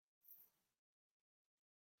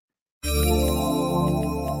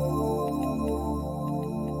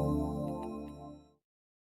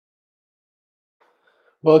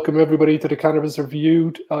Welcome everybody to the Cannabis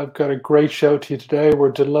Reviewed. I've got a great show to you today.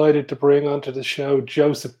 We're delighted to bring onto the show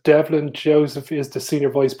Joseph Devlin. Joseph is the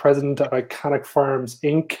Senior Vice President at IKÄNIK Farms,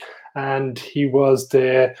 Inc. And he was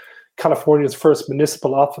the California's first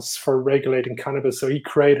municipal office for regulating cannabis. So he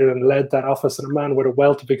created and led that office, and a man with a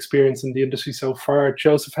wealth of experience in the industry so far.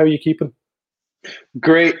 Joseph, how are you keeping?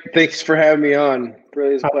 Great. Thanks for having me on.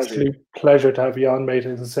 Really is a pleasure. Absolute pleasure to have you on, mate.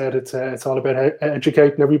 As I said, it's all about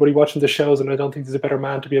educating everybody watching the shows, and I don't think there's a better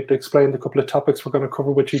man to be able to explain the couple of topics we're going to cover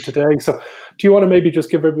with you today. So do you want to maybe just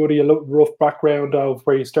give everybody a little rough background of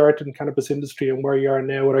where you started in the cannabis industry and where you are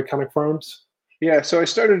now at IKÄNIK Farms? Yeah, so I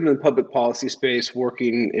started in the public policy space,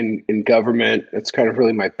 working in government. That's kind of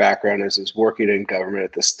really my background is working in government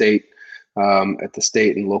at the state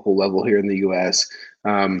and local level here in the U.S.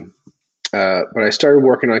 But I started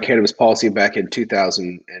working on cannabis policy back in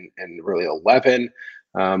 2011,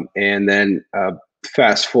 and then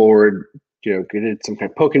fast forward, did some kind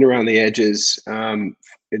of poking around the edges in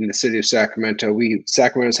the city of Sacramento.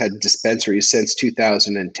 Sacramento's had dispensaries since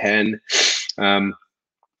 2010, and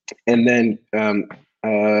then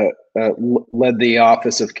led the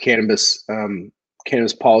Office of Cannabis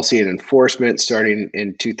Policy and Enforcement starting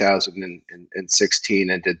in 2016,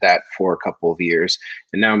 and did that for a couple of years.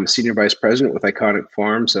 And now I'm a Senior Vice President with IKÄNIK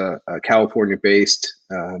Farms, a California-based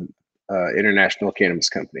international cannabis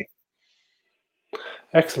company.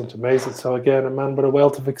 Excellent, amazing. So again, a man with a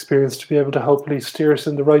wealth of experience to be able to hopefully steer us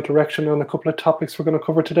in the right direction on a couple of topics we're going to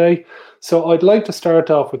cover today. So I'd like to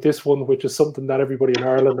start off with this one, which is something that everybody in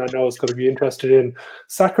Ireland I know is going to be interested in.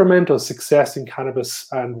 Sacramento's success in cannabis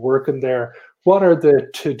and working there. What are the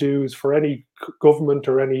to-dos for any government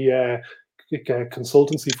or any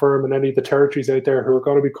consultancy firm in any of the territories out there who are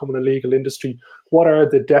going to become a legal industry? What are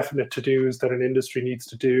the definite to-dos that an industry needs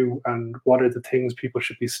to do, and what are the things people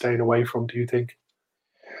should be staying away from, do you think?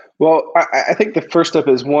 Well, I think the first step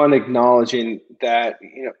is one, acknowledging that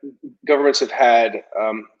governments have had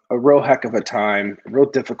a real heck of a time, real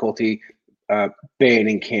difficulty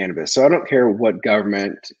banning cannabis. So I don't care what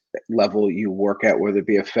government level you work at, whether it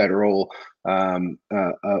be a federal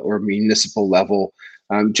or municipal level.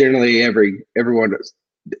 Generally, everyone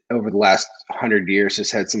over the last 100 years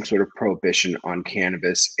has had some sort of prohibition on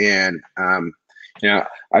cannabis. And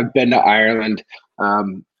I've been to Ireland.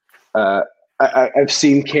 I've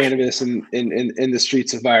seen cannabis in the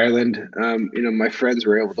streets of Ireland. My friends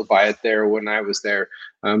were able to buy it there when I was there.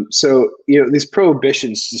 So these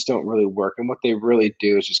prohibitions just don't really work. And what they really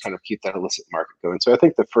do is just kind of keep that illicit market going. So I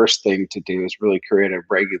think the first thing to do is really create a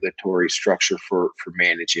regulatory structure for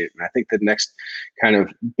managing it. And I think the next kind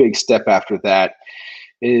of big step after that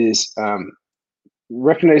is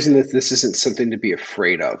recognizing that this isn't something to be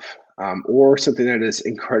afraid of. Or something that is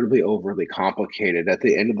incredibly overly complicated. At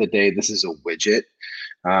the end of the day, this is a widget.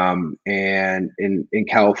 And in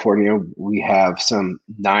California, we have some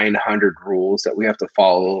 900 rules that we have to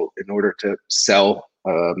follow in order to sell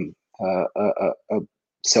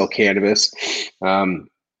cannabis. And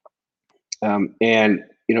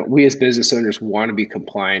we as business owners want to be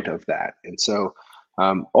compliant of that. And so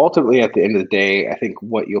ultimately, at the end of the day, I think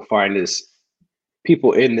what you'll find is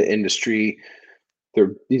people in the industry,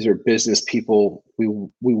 these are business people. We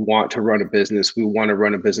want to run a business. We want to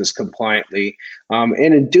run a business compliantly. And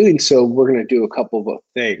in doing so, we're going to do a couple of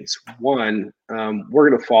things. One, we're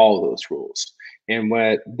going to follow those rules. And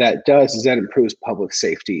what that does is that improves public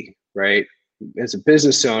safety, right? As a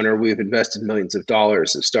business owner, we've invested millions of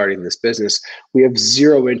dollars in starting this business. We have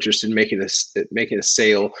zero interest in making a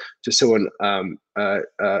sale to someone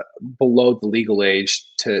below the legal age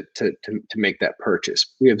to make that purchase.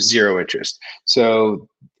 We have zero interest. So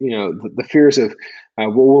the fears of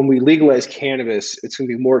when we legalize cannabis, it's going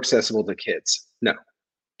to be more accessible to kids. No.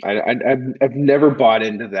 I've never bought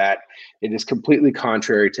into that. It is completely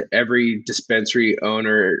contrary to every dispensary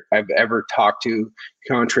owner I've ever talked to,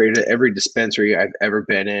 contrary to every dispensary I've ever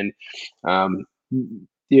been in.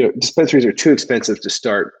 Dispensaries are too expensive to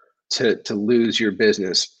start to lose your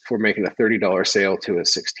business for making a $30 sale to a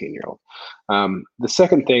 16-year-old. The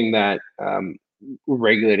second thing that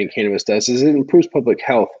regulating cannabis does is it improves public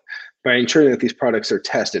health by ensuring that these products are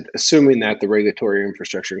tested, assuming that the regulatory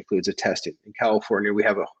infrastructure includes a testing. In California, we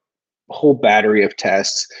have a whole battery of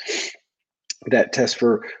tests that test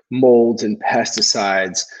for molds and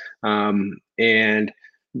pesticides. And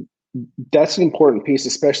that's an important piece,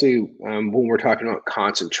 especially when we're talking about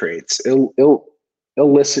concentrates.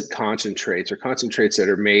 Illicit concentrates or concentrates that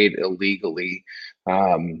are made illegally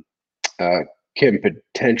can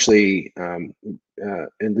potentially,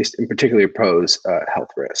 at least in particular, pose health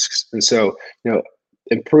risks. And so,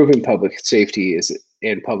 improving public safety is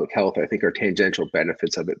and public health, I think, are tangential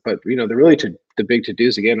benefits of it. But the big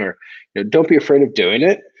to-dos again are, don't be afraid of doing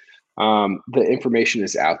it. The information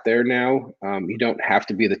is out there now. You don't have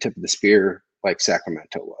to be the tip of the spear like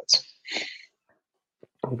Sacramento was.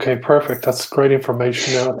 Okay, perfect. That's great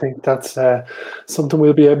information. Now I think that's something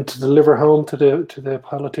we'll be able to deliver home to the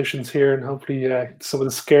politicians here, and hopefully some of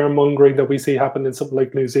the scaremongering that we see happen in something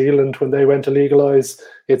like New Zealand when they went to legalize,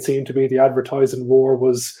 it seemed to be the advertising war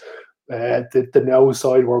was the no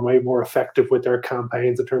side were way more effective with their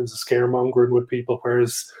campaigns in terms of scaremongering with people,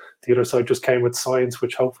 whereas the other side just came with science,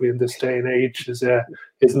 which hopefully in this day and age is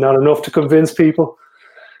not enough to convince people.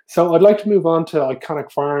 So I'd like to move on to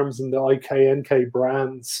IKÄNIK Farms and the IKNK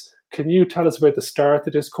brands. Can you tell us about the start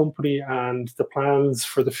of this company and the plans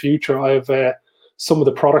for the future? I have some of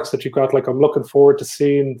the products that you've got. Like, I'm looking forward to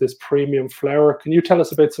seeing this premium flower. Can you tell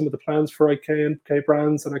us about some of the plans for IKNK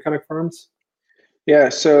brands and IKÄNIK Farms? Yeah,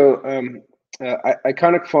 so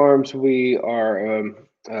IKÄNIK Farms, we are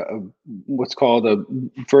what's called a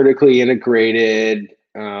vertically integrated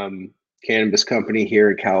cannabis company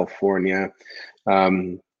here in California.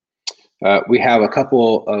 We have a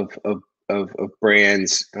couple of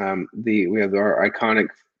brands. We have our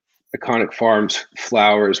IKÄNIK Farms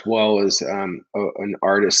flower, as well as an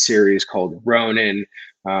artist series called Ronin,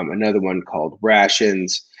 another one called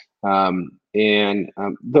Rations, and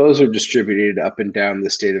those are distributed up and down the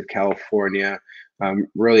state of California,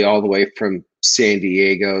 really all the way from San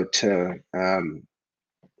Diego to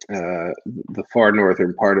the far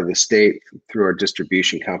northern part of the state through our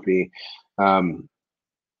distribution company.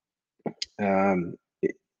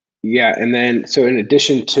 Yeah, and then so in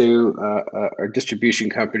addition to our distribution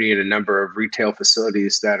company and a number of retail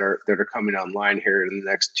facilities that are coming online here in the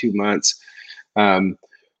next 2 months,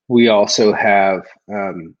 we also have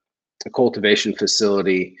a cultivation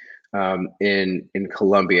facility in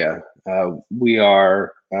Colombia.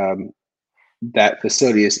 That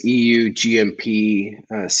facility is EU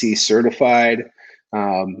GMP C certified,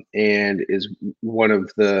 and is one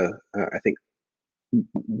of the I think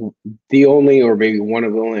the only, or maybe one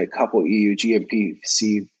of only a couple EU GMP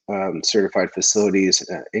C certified facilities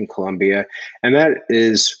in Colombia, and that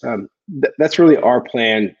is that's really our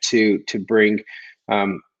plan to bring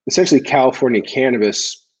essentially California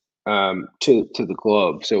cannabis to the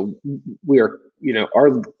globe. So we are,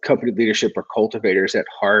 our company leadership are cultivators at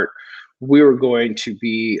heart. We were going to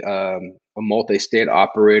be a multi-state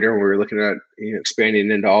operator. We were looking at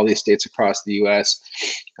expanding into all these states across the U.S.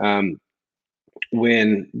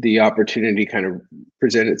 When the opportunity kind of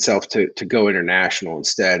presented itself to go international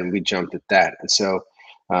instead, and we jumped at that. And so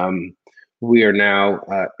we are now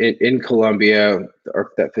in Colombia.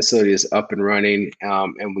 That facility is up and running,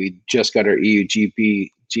 and we just got our EU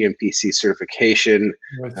GMPC certification.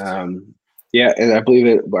 Right. Yeah, and I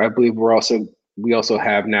believe we also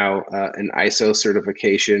have now an ISO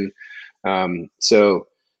certification. So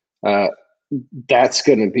that's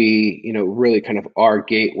going to be, really kind of our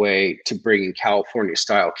gateway to bringing California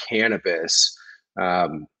style cannabis,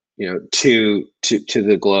 to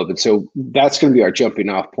the globe. And so that's going to be our jumping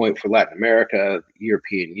off point for Latin America,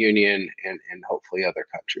 European Union, and hopefully other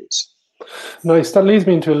countries. Nice. That leads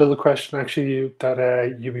me into a little question, actually,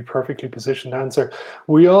 that you'd be perfectly positioned to answer.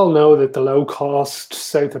 We all know that the low-cost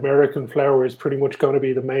South American flower is pretty much going to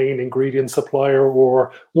be the main ingredient supplier,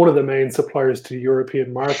 or one of the main suppliers to the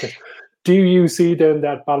European market. Do you see then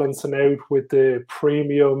that balancing out with the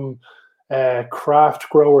premium craft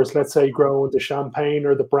growers, let's say growing the champagne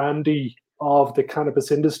or the brandy of the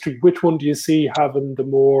cannabis industry? Which one do you see having the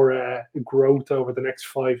more growth over the next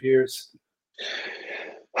 5 years?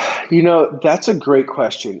 That's a great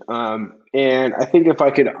question. And I think if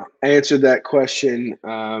I could answer that question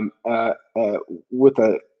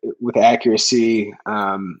with accuracy,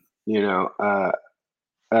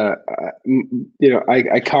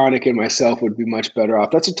 IKÄNIK and myself would be much better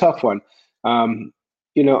off. That's a tough one. I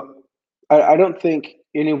don't think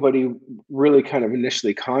anybody really kind of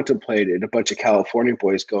initially contemplated a bunch of California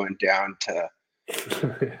boys going down to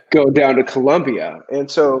Colombia. And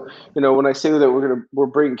so, when I say that we're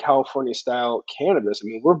bringing California style cannabis, I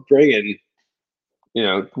mean, we're bringing,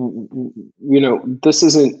 this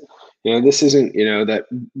isn't that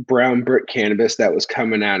brown brick cannabis that was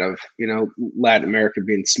coming out of, Latin America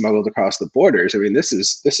being smuggled across the borders. I mean, this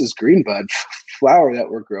is green bud flower that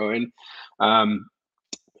we're growing.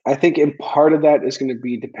 I think in part of that is going to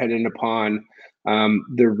be dependent upon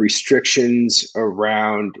the restrictions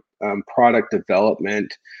around product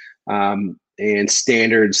development and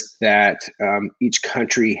standards that each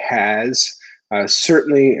country has.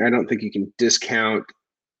 Certainly, I don't think you can discount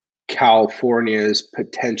California's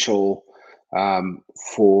potential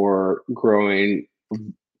for growing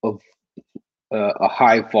of a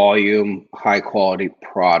high volume, high quality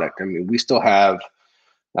product. I mean, we still have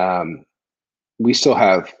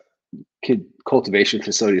cultivation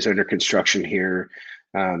facilities under construction here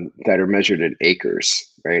that are measured in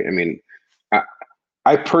acres, right? I mean,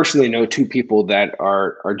 I personally know two people that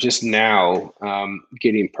are just now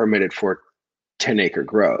getting permitted for 10-acre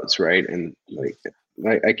grows, right? And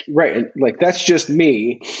right, and like that's just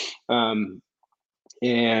me.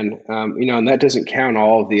 And that doesn't count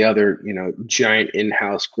all of the other, giant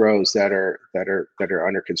in-house grows that are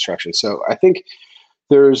under construction. So I think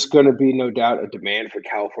there's going to be no doubt a demand for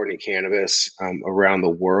California cannabis around the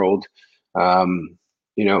world. Can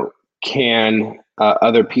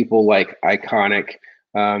other people like IKÄNIK,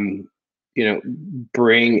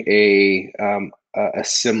 bring a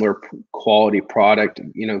similar quality product,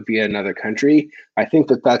 via another country? I think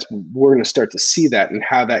we're going to start to see that, and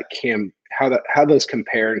how those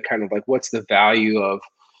compare, and kind of like what's the value of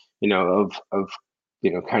kind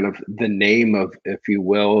of the name of, if you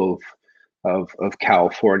will, of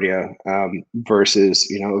California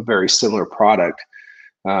versus a very similar product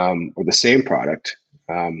or the same product,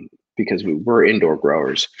 because we're indoor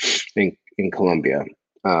growers in Colombia.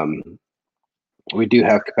 We do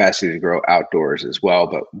have capacity to grow outdoors as well,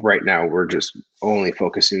 but right now we're just only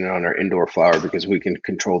focusing on our indoor flower because we can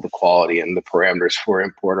control the quality, and the parameters for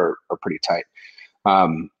import are pretty tight.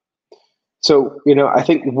 So, I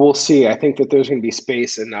think we'll see. I think that there's going to be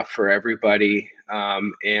space enough for everybody.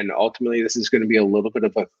 And ultimately, this is going to be a little bit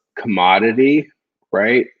of a commodity,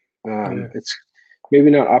 right? It's maybe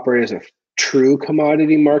not operate as a true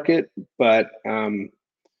commodity market, but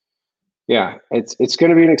yeah, it's going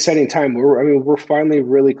to be an exciting time. We're finally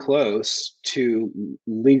really close to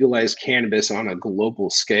legalize cannabis on a global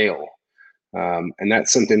scale. And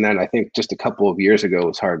that's something that I think just a couple of years ago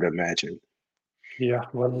was hard to imagine. Yeah,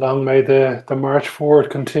 well, long may the march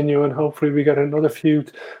forward continue, and hopefully we get another few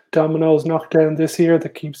dominoes knocked down this year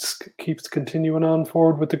that keeps continuing on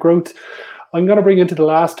forward with the growth. I'm going to bring into the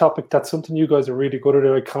last topic. That's something you guys are really good at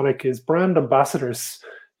IKÄNIK, is brand ambassadors.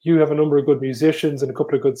 You have a number of good musicians and a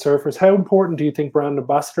couple of good surfers. How important do you think brand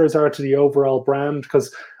ambassadors are to the overall brand?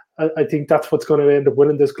 Because I think that's what's going to end up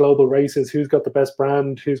winning this global race, is who's got the best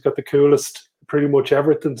brand, who's got the coolest, pretty much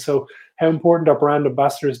everything. So how important are brand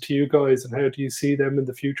ambassadors to you guys, and how do you see them in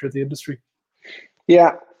the future of the industry?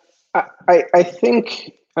 Yeah, I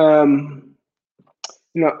think,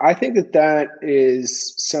 I think that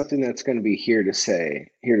is something that's going to be here to stay.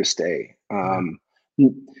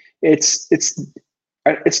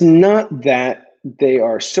 It's not that they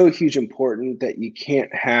are so huge important that you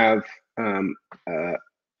can't have a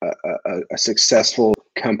successful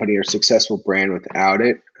company or successful brand without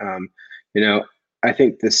it. I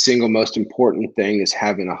think the single most important thing is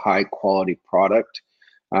having a high quality product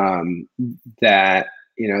that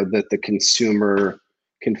the consumer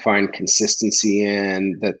can find consistency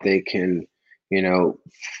in, that they can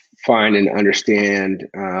find and understand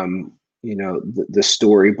the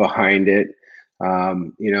story behind it.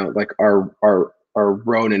 Like our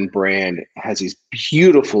Ronin brand has these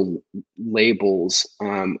beautiful labels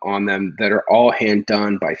on them that are all hand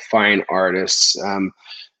done by fine artists.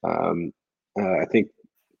 I think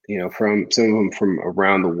from some of them from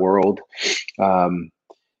around the world, and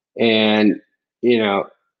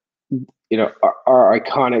our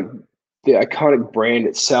the IKÄNIK brand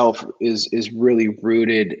itself is really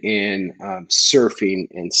rooted in surfing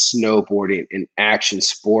and snowboarding and action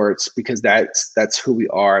sports, because that's who we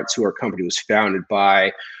are. It's who our company was founded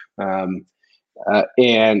by, and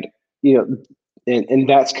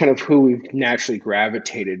that's kind of who we've naturally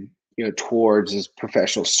gravitated towards, as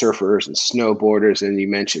professional surfers and snowboarders. And you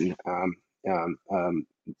mentioned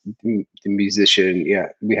the musician. Yeah,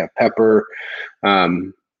 we have Pepper.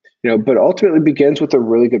 But ultimately begins with a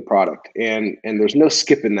really good product, and there's no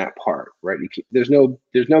skipping that part, right? There's no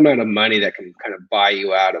amount of money that can kind of buy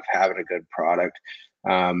you out of having a good product.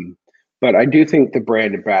 But I do think the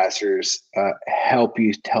brand ambassadors help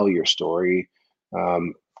you tell your story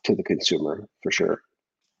to the consumer, for sure.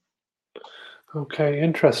 Okay,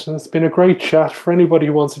 interesting. It's been a great chat. For anybody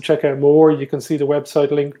who wants to check out more, you can see the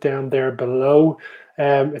website link down there below.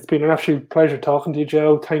 It's been an absolute pleasure talking to you,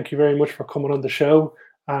 Joe. Thank you very much for coming on the show.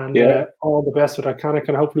 And all the best with IKÄNIK,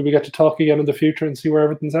 and hopefully we get to talk again in the future and see where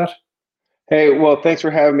everything's at. Hey, well, thanks for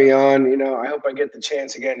having me on. I hope I get the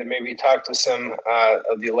chance again to maybe talk to some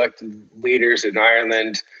of the elected leaders in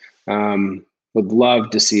Ireland. Would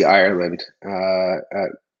love to see Ireland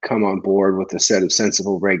come on board with a set of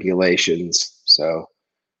sensible regulations. So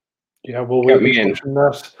yeah, well, we'll be pushing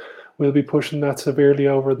that. We'll be pushing that severely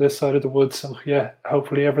over this side of the woods. So yeah,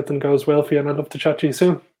 hopefully everything goes well for you, and I'd love to chat to you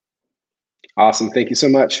soon. Awesome. Thank you so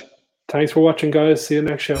much. Thanks for watching, guys. See you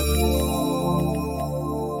next show.